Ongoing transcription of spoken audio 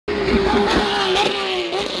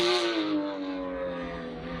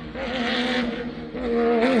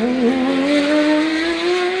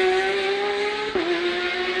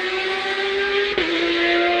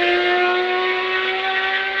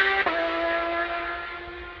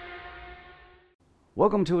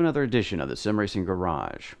Welcome to another edition of the Sim Racing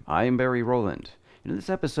Garage. I am Barry Rowland, and in this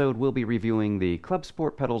episode we'll be reviewing the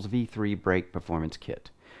ClubSport Pedals V3 Brake Performance Kit,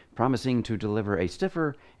 promising to deliver a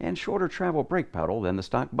stiffer and shorter travel brake pedal than the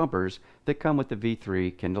stock bumpers that come with the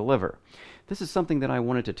V3 can deliver. This is something that I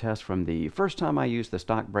wanted to test from the first time I used the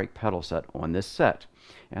stock brake pedal set on this set,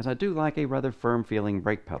 as I do like a rather firm feeling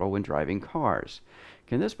brake pedal when driving cars.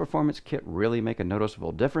 Can this performance kit really make a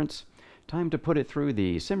noticeable difference? Time to put it through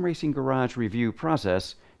the Sim Racing Garage review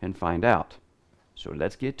process and find out. So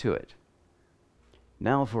let's get to it.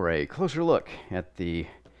 Now for a closer look at the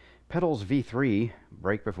Pedals V3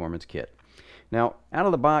 Brake Performance Kit. Now, out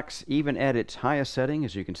of the box, even at its highest setting,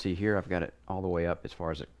 as you can see here, I've got it all the way up as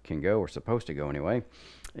far as it can go, or supposed to go anyway.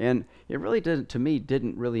 And it really didn't, to me,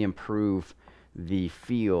 didn't really improve the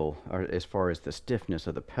feel, or as far as the stiffness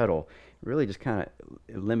of the pedal. It really just kind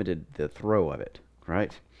of limited the throw of it,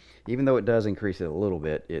 right? Even though it does increase it a little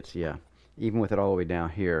bit, it's, yeah, even with it all the way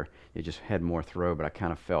down here, it just had more throw, but I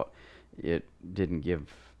kind of felt it didn't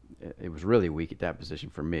give, it was really weak at that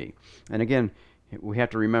position for me. And again, we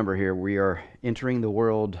have to remember here, we are entering the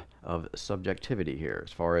world of subjectivity here.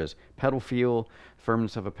 As far as pedal feel,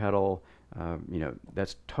 firmness of a pedal, you know,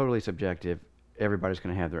 that's totally subjective. Everybody's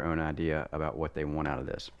going to have their own idea about what they want out of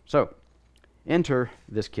this. So, enter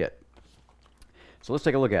this kit. So let's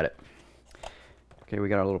take a look at it. Okay, we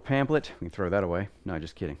got our little pamphlet. We can throw that away. No,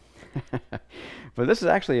 just kidding. But this is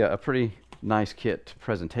actually a pretty nice kit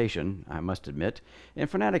presentation, I must admit. And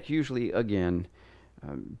Fanatec usually, again,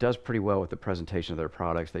 does pretty well with the presentation of their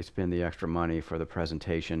products. They spend the extra money for the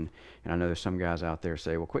presentation. And I know there's some guys out there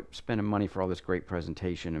say, well, quit spending money for all this great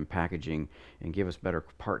presentation and packaging and give us better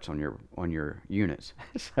parts on your units.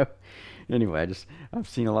 So anyway, I've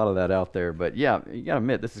seen a lot of that out there. But yeah, you gotta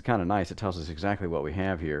admit, this is kind of nice. It tells us exactly what we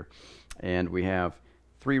have here. And we have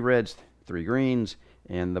 3 reds, 3 greens,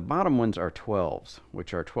 and the bottom ones are 12s,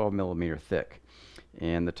 which are 12 millimeter thick.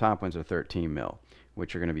 And the top ones are 13 mil,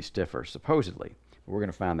 which are going to be stiffer, supposedly. We're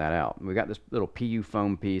going to find that out. We got this little PU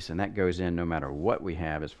foam piece, and that goes in no matter what we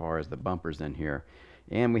have as far as the bumpers in here.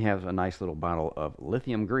 And we have a nice little bottle of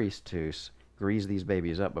lithium grease to grease these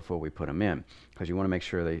babies up before we put them in, because you want to make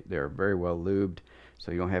sure they're very well lubed,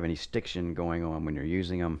 so you don't have any stiction going on when you're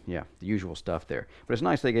using them. Yeah, the usual stuff there. But it's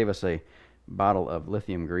nice they gave us a bottle of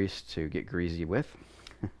lithium grease to get greasy with.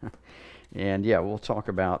 And yeah, we'll talk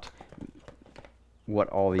about what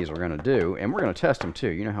all these are going to do, and we're going to test them too.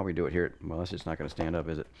 You know how we do it here. Well, that's just not going to stand up,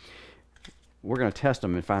 is it? We're going to test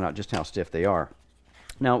them and find out just how stiff they are.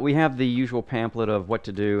 Now, we have the usual pamphlet of what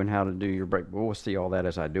to do and how to do your brake. We'll see all that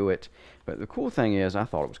as I do it. But the cool thing is, I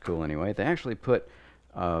thought it was cool anyway, they actually put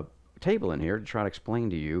a table in here to try to explain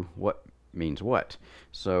to you what means what.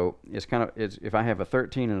 So it's kind of, if I have a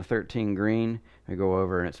 13 and a 13 green, I go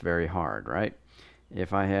over and it's very hard, right?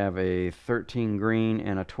 If I have a 13 green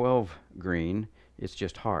and a 12 green, it's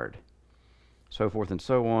just hard. So forth and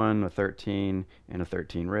so on. A 13 and a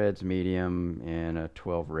 13 red's medium, and a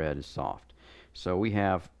 12 red is soft. So we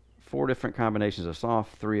have 4 different combinations of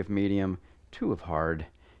soft, 3 of medium, 2 of hard,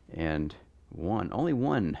 and only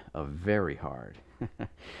one of very hard.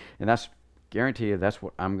 And that's guarantee that's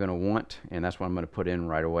what I'm going to want, and that's what I'm going to put in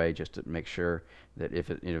right away, just to make sure that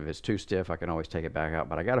if it's too stiff, I can always take it back out.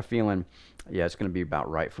 But I got a feeling, yeah, it's going to be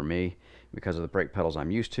about right for me because of the brake pedals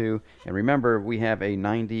I'm used to. And remember, we have a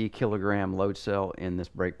 90 kilogram load cell in this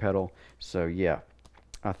brake pedal, so yeah,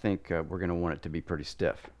 I think we're going to want it to be pretty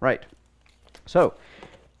stiff. Right. So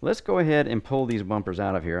let's go ahead and pull these bumpers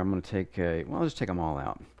out of here. I'm going to take well, I'll just take them all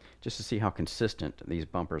out just to see how consistent these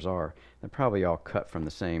bumpers are. They're probably all cut from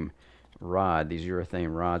the same rod, these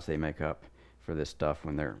urethane rods they make up for this stuff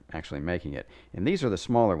when they're actually making it. And these are the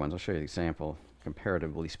smaller ones. I'll show you the example,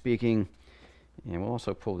 comparatively speaking. And we'll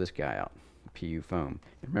also pull this guy out, PU foam.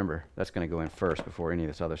 And remember, that's going to go in first before any of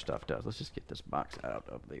this other stuff does. Let's just get this box out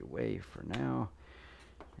of the way for now.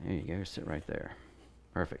 There you go, sit right there.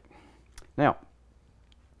 Perfect. Now,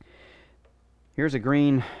 here's a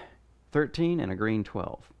green 13 and a green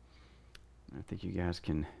 12. I think you guys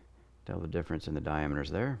can tell the difference in the diameters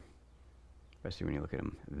there, especially when you look at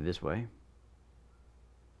them this way.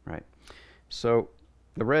 Right. So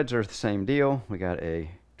the reds are the same deal. We got a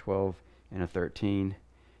 12 and a 13,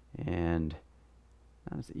 and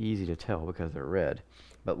it's easy to tell because they're red.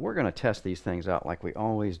 But we're going to test these things out like we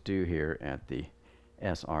always do here at the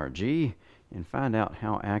SRG and find out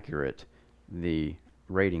how accurate the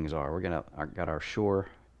ratings are. We're going to got our Shore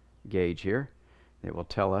gauge here that will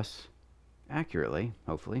tell us accurately,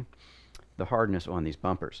 hopefully, the hardness on these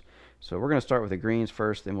bumpers. So we're going to start with the greens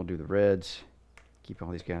first, then we'll do the reds, keep all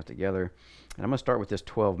these guys together. And I'm going to start with this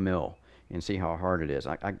 12 mil and see how hard it is.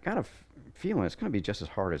 I got a feeling it's going to be just as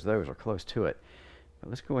hard as those or close to it. But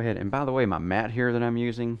let's go ahead, and by the way, my mat here that I'm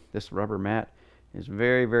using, this rubber mat, is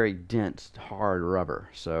very, very dense, hard rubber.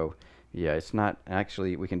 So yeah, it's not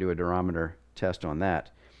actually, we can do a durometer test on that,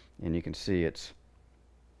 and you can see it's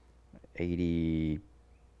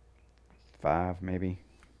 85 maybe.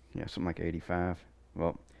 Yeah, something like 85. Well,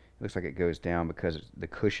 it looks like it goes down because the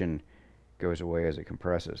cushion goes away as it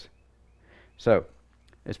compresses. So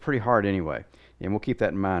it's pretty hard anyway, and we'll keep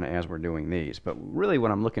that in mind as we're doing these. But really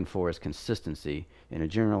what I'm looking for is consistency and a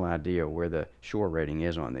general idea where the shore rating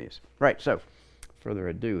is on these. Right, so further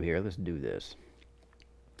ado here, let's do this.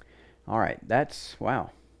 All right, that's, wow,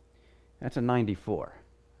 that's a 94.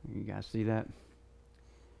 You guys see that? In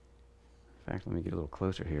fact, let me get a little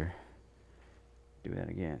closer here. Do that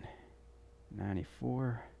again.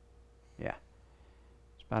 94. Yeah,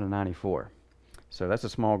 it's about a 94. So that's a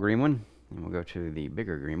small green one, and we'll go to the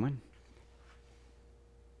bigger green one.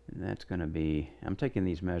 And that's going to be, I'm taking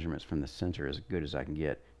these measurements from the sensor as good as I can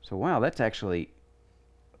get. So wow, that's actually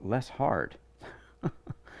less hard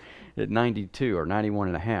at 92 or 91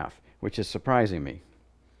 and a half, which is surprising me.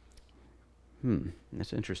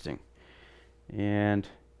 That's interesting. And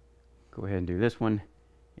go ahead and do this one.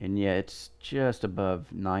 And yeah, it's just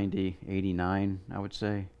above 90, 89, I would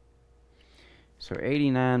say. So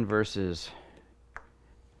 89 versus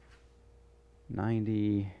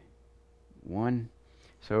 91.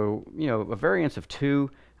 So, you know, a variance of 2,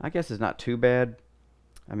 I guess, is not too bad.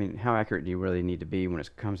 I mean, how accurate do you really need to be when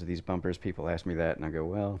it comes to these bumpers? People ask me that, and I go,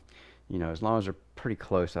 well, you know, as long as they're pretty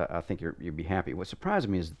close, I think you'd be happy. What surprised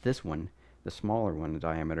me is this one, the smaller one, the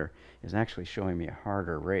diameter, is actually showing me a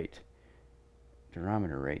harder rate,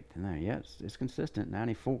 durometer rate than that. Yeah, it's consistent,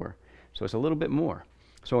 94. So it's a little bit more.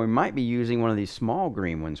 So we might be using one of these small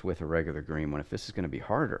green ones with a regular green one if this is going to be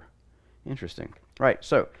harder. Interesting. Right,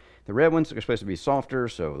 so the red ones are supposed to be softer,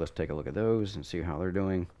 so let's take a look at those and see how they're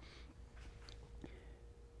doing.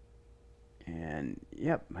 And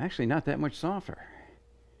yep, actually not that much softer.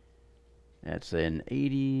 That's an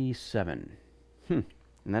 87. And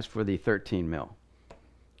that's for the 13 mil.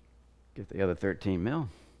 Get the other 13 mil.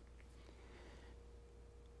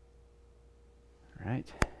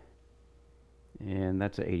 Right. And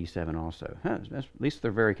that's an 87 also. At least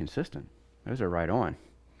they're very consistent. Those are right on.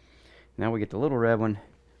 Now we get the little red one,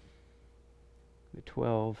 the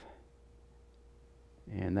 12,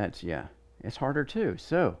 and that's, yeah, it's harder too.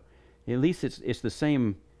 So at least it's the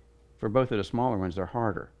same for both of the smaller ones. They're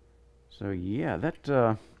harder. So yeah,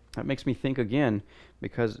 that makes me think again,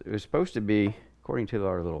 because it was supposed to be, according to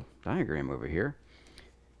our little diagram over here,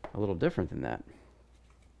 a little different than that.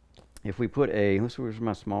 If we put a, let's see, where's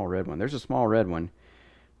my small red one? There's a small red one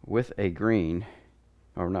with a green,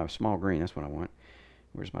 or no, small green, that's what I want.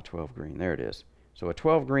 Where's my 12 green? There it is. So a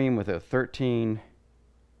 12 green with a 13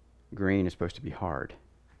 green is supposed to be hard.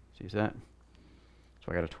 See that?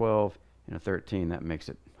 So I got a 12 and a 13. That makes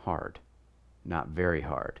it hard. Not very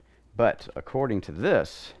hard. But according to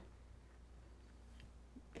this,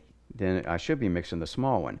 then I should be mixing the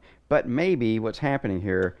small one. But maybe what's happening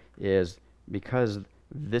here is because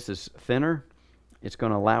this is thinner, it's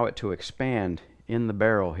going to allow it to expand in the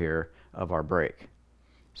barrel here of our brake.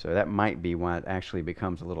 So that might be why it actually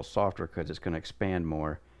becomes a little softer, because it's going to expand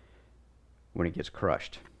more when it gets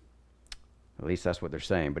crushed. At least that's what they're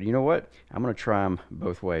saying. But you know what? I'm going to try them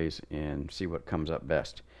both ways and see what comes up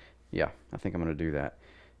best. Yeah, I think I'm going to do that,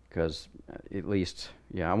 because at least,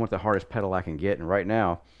 yeah, I want the hardest pedal I can get. And right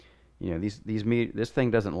now, you know, this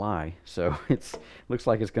thing doesn't lie. So it looks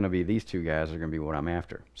like it's going to be, these two guys are going to be what I'm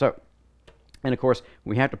after. So, and of course,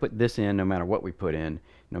 we have to put this in no matter what we put in,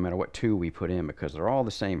 no matter what two we put in, because they're all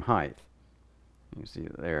the same height. You can see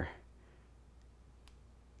that they're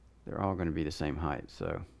all going to be the same height.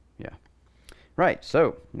 So, yeah. Right,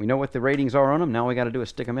 so we know what the ratings are on them. Now we got to do is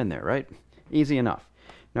stick them in there, right? Easy enough.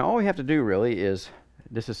 Now all we have to do really is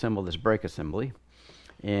disassemble this brake assembly.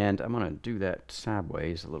 And I'm going to do that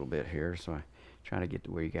sideways a little bit here, so I try to get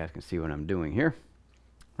to where you guys can see what I'm doing here.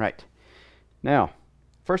 Right. Now,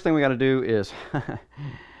 first thing we got to do is,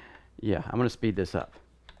 yeah, I'm going to speed this up,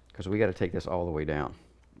 because we got to take this all the way down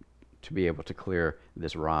to be able to clear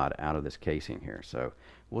this rod out of this casing here. So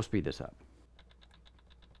we'll speed this up.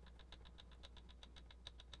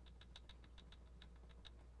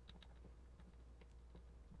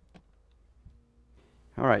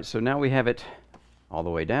 All right, so now we have it all the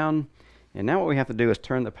way down, and now what we have to do is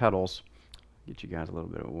turn the pedals. Get you guys a little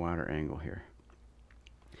bit of a wider angle here.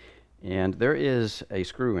 And there is a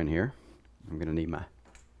screw in here. I'm going to need my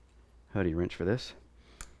hoodie wrench for this.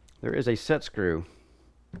 There is a set screw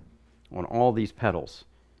on all these pedals,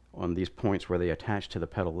 on these points where they attach to the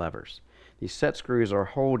pedal levers. These set screws are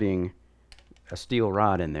holding a steel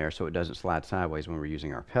rod in there so it doesn't slide sideways when we're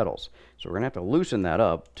using our pedals. So we're going to have to loosen that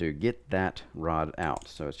up to get that rod out.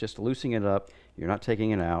 So it's just loosening it up. You're not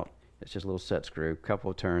taking it out. It's just a little set screw. Couple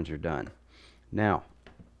of turns, you're done. Now,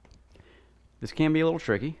 this can be a little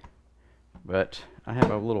tricky, but I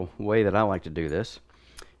have a little way that I like to do this.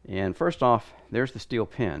 And first off, there's the steel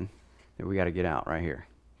pin that we got to get out right here.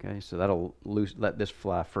 Okay, so that'll let this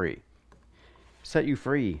fly free. Set you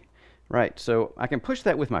free. Right, so I can push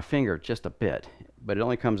that with my finger just a bit, but it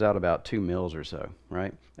only comes out about 2 mils or so,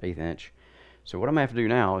 right? 1/8 inch. So what I'm going to have to do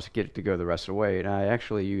now is get it to go the rest of the way, and I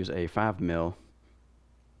actually use a 5 mil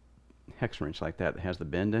hex wrench like that has the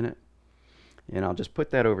bend in it. And I'll just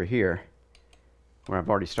put that over here where I've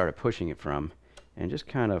already started pushing it from, and just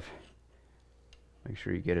kind of make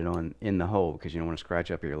sure you get it on in the hole because you don't want to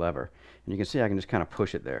scratch up your lever. And you can see I can just kind of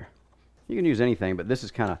push it there. You can use anything, but this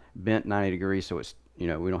is kind of bent 90 degrees, so it's, you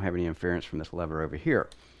know, we don't have any interference from this lever over here.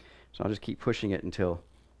 So I'll just keep pushing it until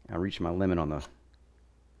I reach my limit on the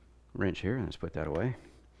wrench here. Let's put that away.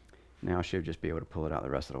 Now I should just be able to pull it out the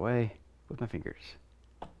rest of the way with my fingers.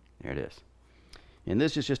 There it is. And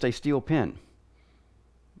this is just a steel pin.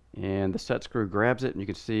 And the set screw grabs it, and you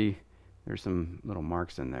can see there's some little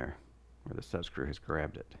marks in there where the set screw has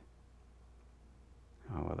grabbed it.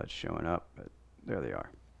 Oh, well, that's showing up, but there they are.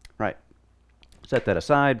 Right. Set that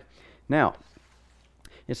aside. Now,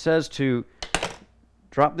 it says to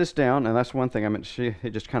drop this down, and that's one thing I meant to see.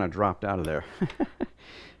 It just kind of dropped out of there.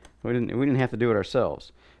 we didn't have to do it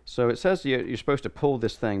ourselves. So it says you're supposed to pull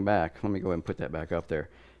this thing back. Let me go ahead and put that back up there.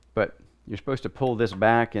 But you're supposed to pull this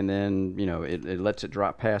back, and then, you know, it lets it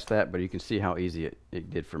drop past that, but you can see how easy it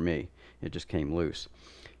did for me. It just came loose.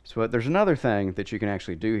 So there's another thing that you can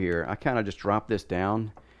actually do here. I kind of just drop this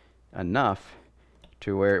down enough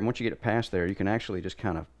to where once you get it past there, you can actually just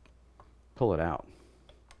kind of pull it out.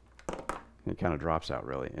 It kind of drops out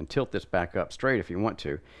really, and tilt this back up straight if you want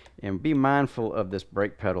to. And be mindful of this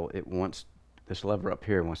brake pedal. It wants, this lever up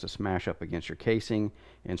here wants to smash up against your casing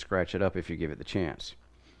and scratch it up if you give it the chance.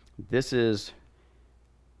 This is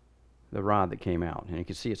the rod that came out, and you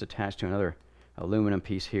can see it's attached to another aluminum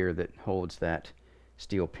piece here that holds that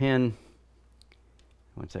steel pin.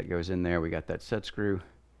 Once that goes in there, we got that set screw,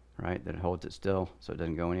 right, that holds it still so it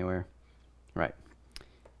doesn't go anywhere. Right,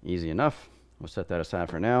 easy enough. We'll set that aside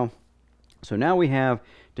for now. So now we have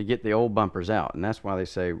to get the old bumpers out, and that's why they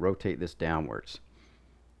say rotate this downwards.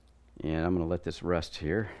 And I'm going to let this rest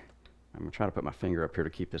here. I'm going to try to put my finger up here to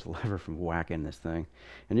keep this lever from whacking this thing.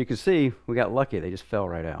 And you can see we got lucky. They just fell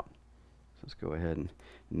right out. So let's go ahead, and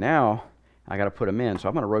now I got to put them in. So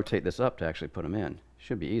I'm going to rotate this up to actually put them in.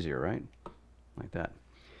 Should be easier, right? Like that.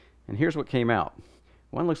 And here's what came out.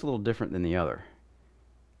 One looks a little different than the other.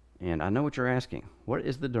 And I know what you're asking. What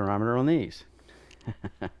is the diameter on these?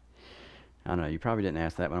 I don't know. You probably didn't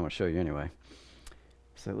ask that, but I'm going to show you anyway.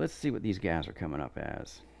 So let's see what these guys are coming up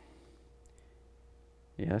as.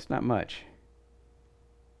 Yeah, that's not much.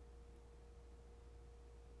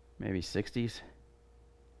 Maybe 60s.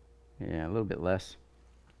 Yeah, a little bit less.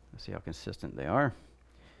 Let's see how consistent they are.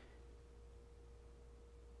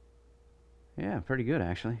 Yeah, pretty good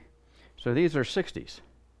actually. So these are 60s,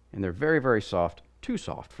 and they're very, very soft. Too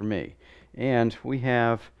soft for me. And we're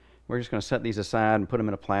just going to set these aside and put them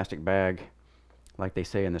in a plastic bag. Like they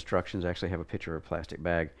say in the instructions, I actually have a picture of a plastic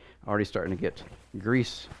bag. Already starting to get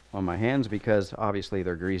grease on my hands because obviously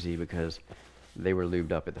they're greasy because they were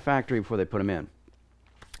lubed up at the factory before they put them in.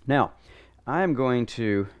 Now, I'm going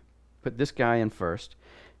to put this guy in first,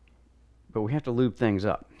 but we have to lube things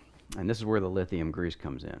up. And this is where the lithium grease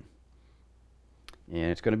comes in.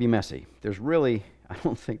 And it's going to be messy. I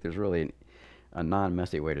don't think there's really a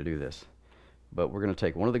non-messy way to do this. But we're going to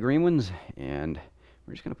take one of the green ones, and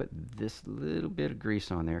we're just going to put this little bit of grease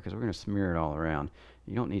on there because we're going to smear it all around.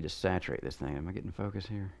 You don't need to saturate this thing. Am I getting focus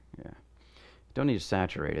here? Yeah. You don't need to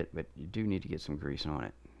saturate it, but you do need to get some grease on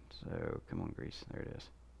it. So come on, grease. There it is.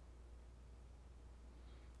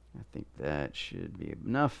 I think that should be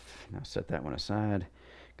enough. Now set that one aside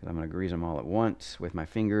because I'm going to grease them all at once with my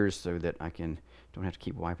fingers so that I don't have to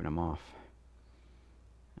keep wiping them off.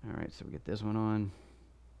 All right, so we get this one on.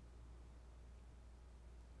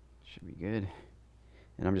 Should be good.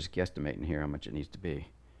 And I'm just guesstimating here how much it needs to be.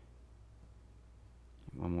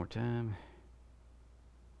 One more time.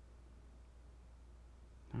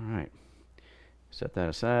 All right. Set that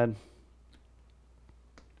aside.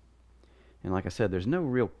 And like I said, there's no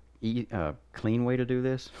real clean way to do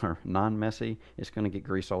this, or non-messy. It's going to get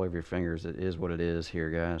grease all over your fingers. It is what it is here,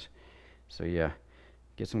 guys. So yeah,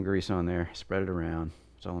 get some grease on there, spread it around.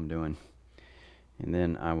 That's all I'm doing. And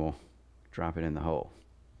then I will drop it in the hole.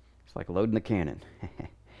 It's like loading the cannon.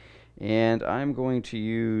 And I'm going to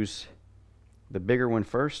use the bigger one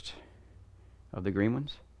first of the green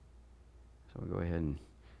ones. So we'll go ahead and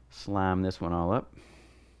slime this one all up.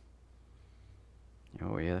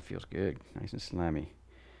 Oh yeah, that feels good. Nice and slimy.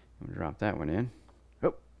 I'm going to drop that one in.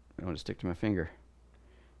 Oh, I want to stick to my finger.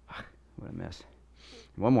 What a mess.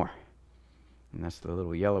 One more. And that's the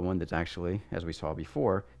little yellow one that's actually, as we saw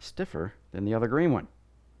before, stiffer than the other green one.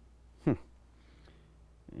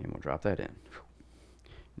 And we'll drop that in.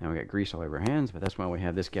 Now we got grease all over our hands, but that's why we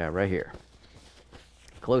have this guy right here.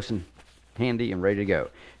 Close and handy and ready to go.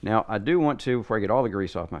 Now I do want to, before I get all the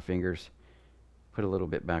grease off my fingers, put a little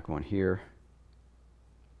bit back on here.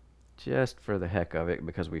 Just for the heck of it,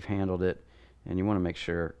 because we've handled it. And you want to make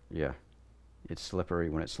sure, yeah, it's slippery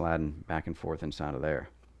when it's sliding back and forth inside of there.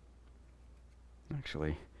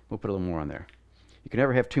 Actually, we'll put a little more on there. You can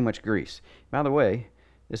never have too much grease. By the way,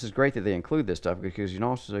 this is great that they include this stuff because you can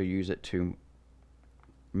also use it to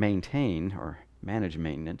maintain or manage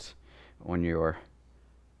maintenance on your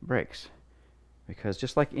brakes. Because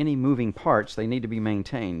just like any moving parts, they need to be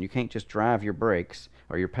maintained. You can't just drive your brakes,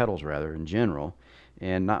 or your pedals rather, in general,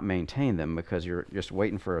 and not maintain them because you're just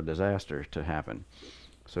waiting for a disaster to happen.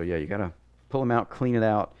 So yeah, you gotta pull them out, clean it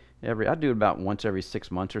out. I do it about once every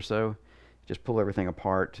 6 months or so. Just pull everything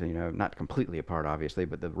apart, you know, not completely apart obviously,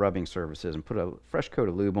 but the rubbing surfaces, and put a fresh coat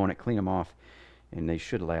of lube on it, clean them off, and they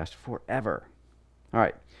should last forever. All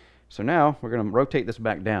right, so now we're going to rotate this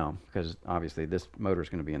back down because obviously this motor is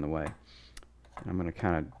going to be in the way. And I'm going to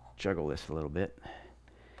kind of juggle this a little bit.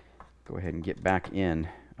 Go ahead and get back in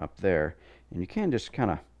up there, and you can just kind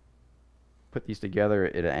of put these together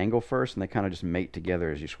at an angle first, and they kind of just mate together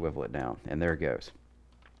as you swivel it down, and there it goes.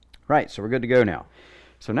 Right, so we're good to go now.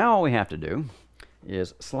 So now all we have to do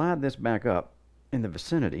is slide this back up in the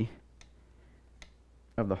vicinity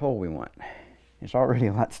of the hole we want. It's already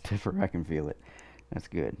a lot stiffer. I can feel it. That's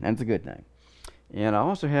good. That's a good thing. And I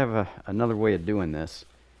also have another way of doing this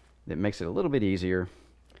that makes it a little bit easier,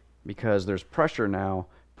 because there's pressure now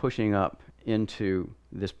pushing up into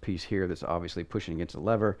this piece here that's obviously pushing against the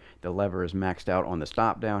lever. The lever is maxed out on the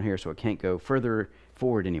stop down here, so it can't go further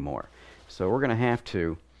forward anymore. So we're going to have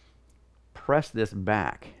to press this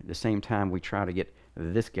back at the same time we try to get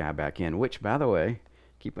this guy back in, which, by the way,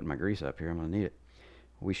 keep putting my grease up here, I'm going to need it.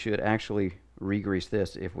 We should actually re-grease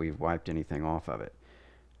this if we've wiped anything off of it.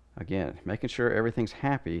 Again, making sure everything's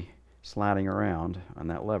happy sliding around on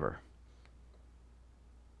that lever.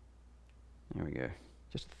 There we go.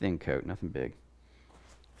 Just a thin coat, nothing big.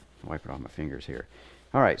 Wipe it off my fingers here.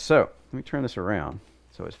 All right, so let me turn this around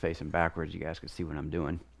so it's facing backwards. You guys can see what I'm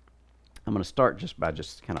doing. I'm going to start just by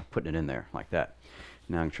kind of putting it in there like that.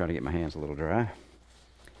 Now I'm trying to get my hands a little dry.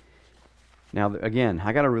 Now again,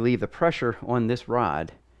 I got to relieve the pressure on this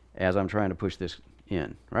rod as I'm trying to push this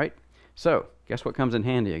in, right? So guess what comes in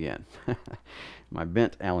handy again? My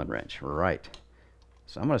bent Allen wrench, right?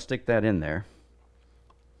 So I'm going to stick that in there,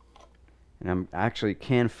 and I actually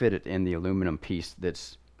can fit it in the aluminum piece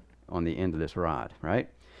that's on the end of this rod, right?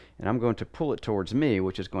 And I'm going to pull it towards me,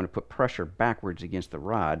 which is going to put pressure backwards against the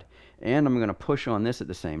rod, and I'm going to push on this at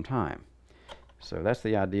the same time. So that's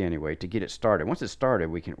the idea anyway, to get it started. Once it's started,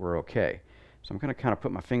 we're okay. So I'm going to kind of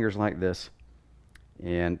put my fingers like this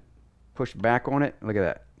and push back on it. Look at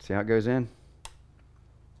that. See how it goes in?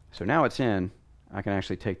 So now it's in. I can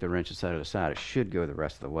actually take the wrench and set it aside. It should go the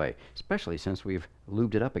rest of the way, especially since we've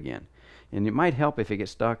lubed it up again. And it might help if it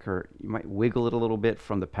gets stuck, or you might wiggle it a little bit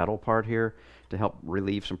from the pedal part here to help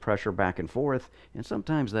relieve some pressure back and forth, and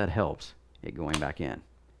sometimes that helps it going back in,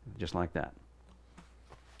 just like that.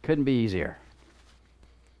 Couldn't be easier.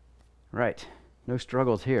 Right, no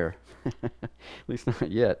struggles here, at least not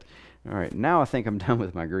yet. All right, now I think I'm done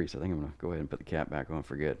with my grease. I think I'm going to go ahead and put the cap back on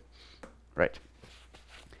for good. Right.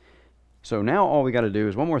 So now all we got to do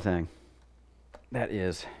is one more thing. That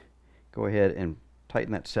is, go ahead and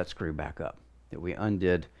tighten that set screw back up that we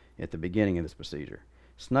undid at the beginning of this procedure.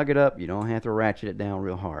 Snug it up. You don't have to ratchet it down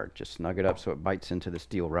real hard. Just snug it up so it bites into the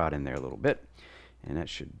steel rod in there a little bit. And that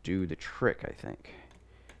should do the trick, I think.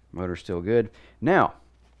 Motor's still good. Now,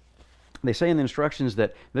 they say in the instructions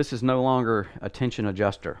that this is no longer a tension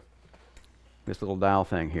adjuster. This little dial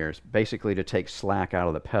thing here is basically to take slack out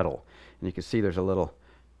of the pedal. And you can see there's a little,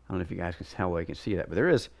 I don't know if you guys can how well you can see that, but there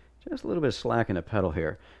is just a little bit of slack in the pedal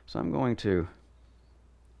here. So I'm going to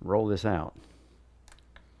roll this out.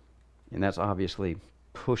 And that's obviously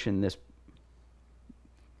pushing this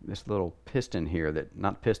little piston here, that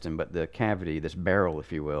not piston, but the cavity, this barrel,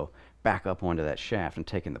 if you will, back up onto that shaft and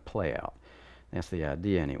taking the play out. That's the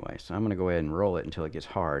idea anyway. So I'm going to go ahead and roll it until it gets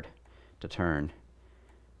hard to turn,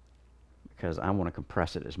 because I want to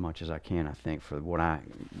compress it as much as I can, I think, for what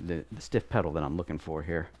the stiff pedal that I'm looking for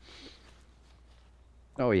here.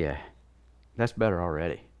 Oh yeah, That's better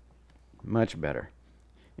already. Much better.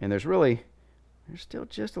 And there's still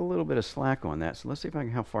just a little bit of slack on that. So let's see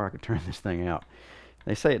how far I can turn this thing out.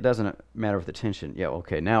 They say it doesn't matter with the tension. Yeah,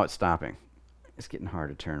 okay, now it's stopping. It's getting hard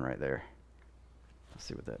to turn right there. Let's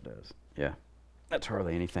see what that does. Yeah, that's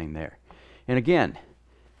hardly anything there. And again,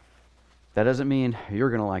 that doesn't mean you're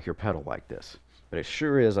going to like your pedal like this. But it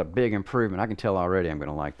sure is a big improvement. I can tell already I'm going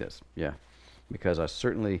to like this. Yeah, because I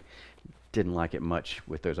certainly didn't like it much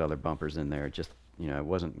with those other bumpers in there. Just, you know, it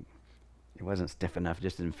wasn't stiff enough. It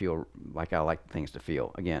just didn't feel like I like things to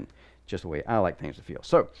feel. Again, just the way I like things to feel.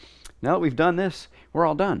 So now that we've done this, we're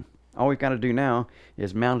all done. All we've got to do now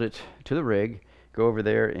is mount it to the rig, go over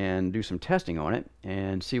there and do some testing on it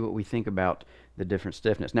and see what we think about the different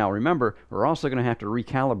stiffness. Now remember, we're also going to have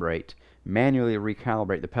to manually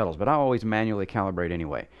recalibrate the pedals, but I always manually calibrate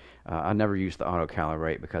anyway. I never use the auto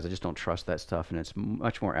calibrate because I just don't trust that stuff, and it's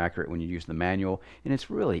much more accurate when you use the manual, and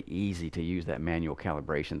it's really easy to use that manual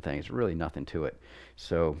calibration thing. It's really nothing to it.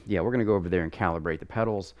 So yeah, we're going to go over there and calibrate the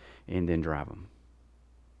pedals and then drive them.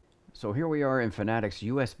 So here we are in Fanatec's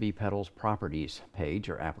USB pedals properties page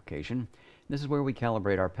or application. This is where we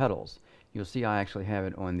calibrate our pedals. You'll see I actually have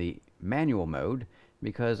it on the manual mode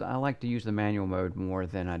because I like to use the manual mode more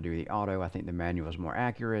than I do the auto. I think the manual is more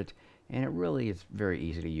accurate, and it really is very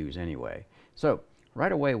easy to use anyway. So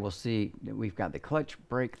right away we'll see that we've got the clutch,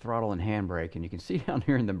 brake, throttle, and handbrake, and you can see down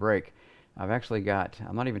here in the brake I'm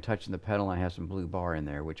not even touching the pedal. I have some blue bar in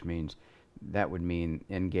there, which means that would mean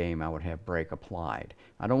in game I would have brake applied.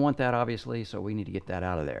 I don't want that obviously, so we need to get that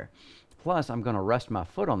out of there. Plus I'm going to rest my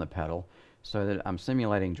foot on the pedal so that I'm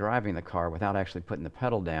simulating driving the car without actually putting the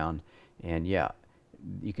pedal down, and yeah,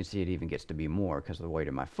 you can see it even gets to be more because of the weight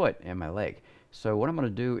of my foot and my leg. So what I'm going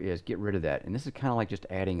to do is get rid of that, and this is kind of like just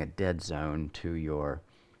adding a dead zone to your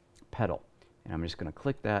pedal. And I'm just going to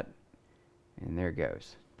click that, and there it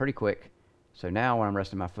goes. Pretty quick. So now when I'm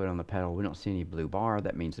resting my foot on the pedal, we don't see any blue bar.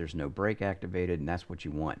 That means there's no brake activated, and that's what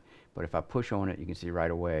you want. But if I push on it, you can see right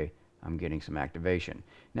away I'm getting some activation.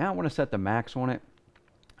 Now I want to set the max on it.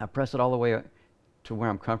 I press it all the way to where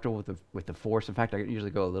I'm comfortable with the force. In fact, I usually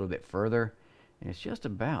go a little bit further, and it's just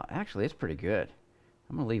about, actually it's pretty good.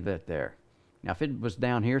 I'm going to leave that there. Now if it was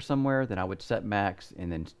down here somewhere, then I would set max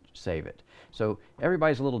and then save it. So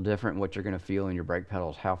everybody's a little different. What you're going to feel in your brake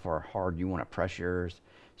pedals, how far hard you want to press yours.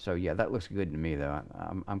 So yeah, that looks good to me though.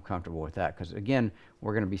 I'm comfortable with that because again,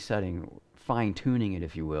 we're going to be fine-tuning it,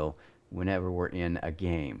 if you will, whenever we're in a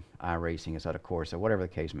game, iRacing, is that of course, so whatever the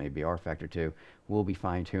case may be, R Factor 2, we'll be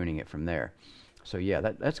fine-tuning it from there. So yeah,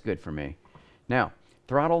 that's good for me. Now,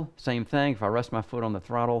 throttle, same thing. If I rest my foot on the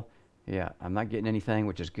throttle, yeah, I'm not getting anything,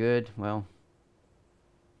 which is good. Well,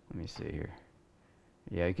 let me see here.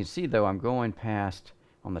 Yeah, you can see though I'm going past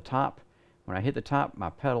on the top. When I hit the top, my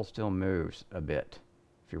pedal still moves a bit,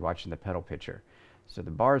 if you're watching the pedal picture. So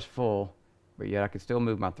the bar's full, but yet I can still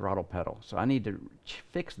move my throttle pedal. So I need to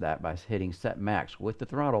fix that by hitting set max with the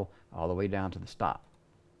throttle all the way down to the stop.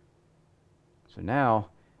 So now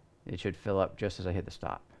it should fill up just as I hit the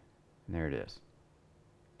stop. And there it is.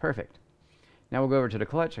 Perfect. Now we'll go over to the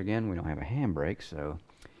clutch. Again, we don't have a handbrake, so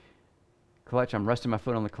clutch, I'm resting my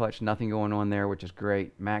foot on the clutch, nothing going on there, which is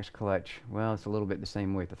great. Max clutch, well, it's a little bit the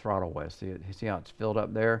same way the throttle was. See how it's filled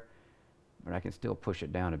up there? But I can still push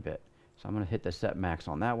it down a bit. So I'm going to hit the set max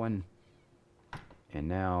on that one. And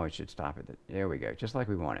now it should stop it. There we go, just like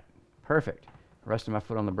we want it. Perfect. Resting my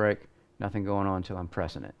foot on the brake, nothing going on until I'm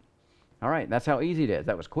pressing it. All right, that's how easy it is.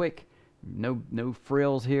 That was quick. No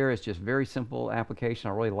frills here. It's just very simple application.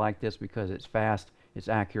 I really like this because it's fast, it's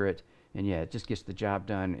accurate, and yeah, it just gets the job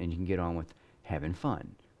done, and you can get on with having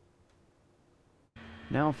fun.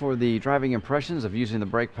 Now for the driving impressions of using the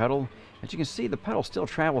brake pedal. As you can see, the pedal still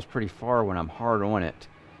travels pretty far when I'm hard on it,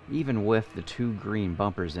 even with the two green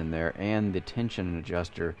bumpers in there and the tension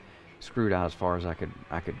adjuster screwed out as far as I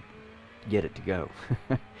could get it to go.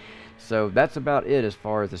 So that's about it as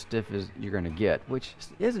far as the stiff as you're going to get, which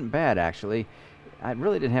isn't bad actually. I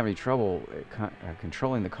really didn't have any trouble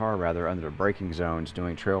controlling the car rather under the braking zones,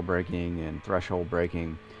 doing trail braking and threshold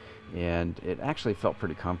braking, and it actually felt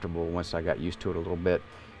pretty comfortable once I got used to it a little bit.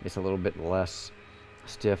 It's a little bit less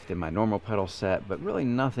stiff than my normal pedal set, but really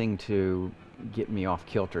nothing to get me off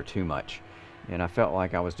kilter too much. And I felt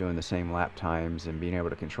like I was doing the same lap times and being able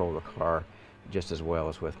to control the car just as well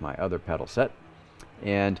as with my other pedal set.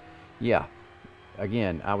 And yeah,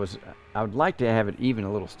 again, I would like to have it even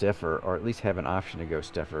a little stiffer, or at least have an option to go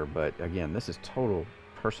stiffer, but again, this is total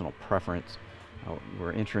personal preference.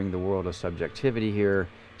 We're entering the world of subjectivity here,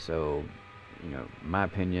 so you know, my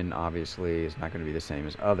opinion obviously is not going to be the same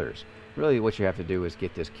as others. Really what you have to do is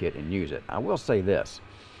get this kit and use it. I will say this,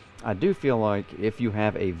 I do feel like if you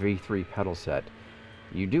have a V3 pedal set,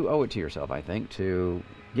 you do owe it to yourself, I think, to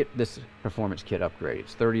get this performance kit upgrade.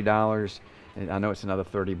 It's $30, and I know it's another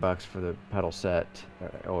 $30 for the pedal set,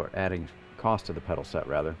 or adding cost to the pedal set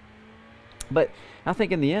rather. But I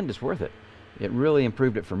think in the end it's worth it. It really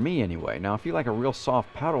improved it for me anyway. Now, if you like a real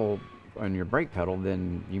soft pedal on your brake pedal,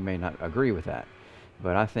 then you may not agree with that.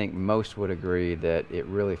 But I think most would agree that it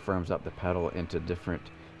really firms up the pedal into different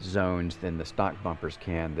zones than the stock bumpers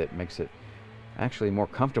can. That makes it actually more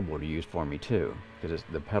comfortable to use for me too, because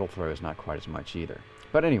the pedal throw is not quite as much either.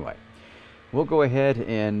 But anyway, we'll go ahead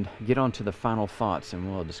and get on to the final thoughts,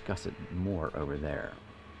 and we'll discuss it more over there.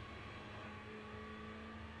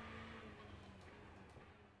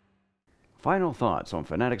 Final thoughts on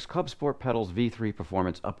Fanatec's ClubSport Pedals V3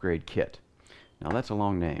 Performance Upgrade Kit. Now that's a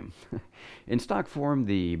long name. In stock form,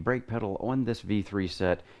 the brake pedal on this V3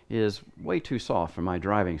 set is way too soft for my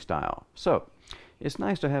driving style. So, it's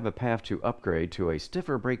nice to have a path to upgrade to a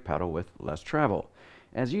stiffer brake pedal with less travel.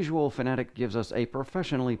 As usual, Fanatec gives us a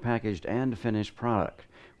professionally packaged and finished product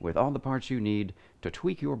with all the parts you need to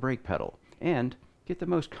tweak your brake pedal and get the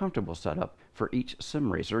most comfortable setup for each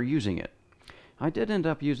sim racer using it. I did end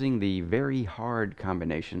up using the very hard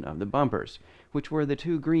combination of the bumpers, which were the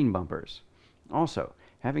two green bumpers. Also,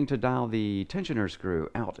 having to dial the tensioner screw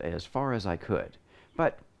out as far as I could.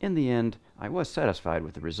 But in the end, I was satisfied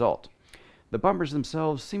with the result. The bumpers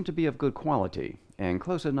themselves seem to be of good quality, and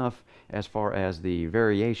close enough as far as the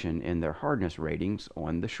variation in their hardness ratings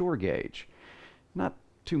on the shore gauge. Not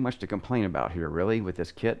too much to complain about here, really, with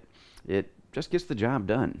this kit. It just gets the job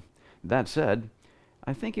done. That said,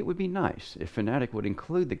 I think it would be nice if Fanatec would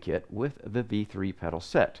include the kit with the V3 pedal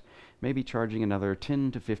set, maybe charging another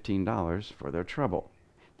 $10 to $15 for their trouble.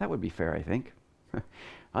 That would be fair, I think.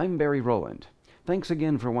 I'm Barry Rowland. Thanks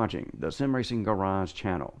again for watching the Sim Racing Garage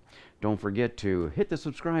channel. Don't forget to hit the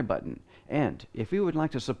subscribe button, and if you would like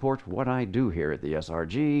to support what I do here at the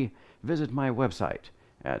SRG, visit my website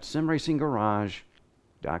at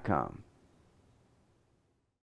simracinggarage.com.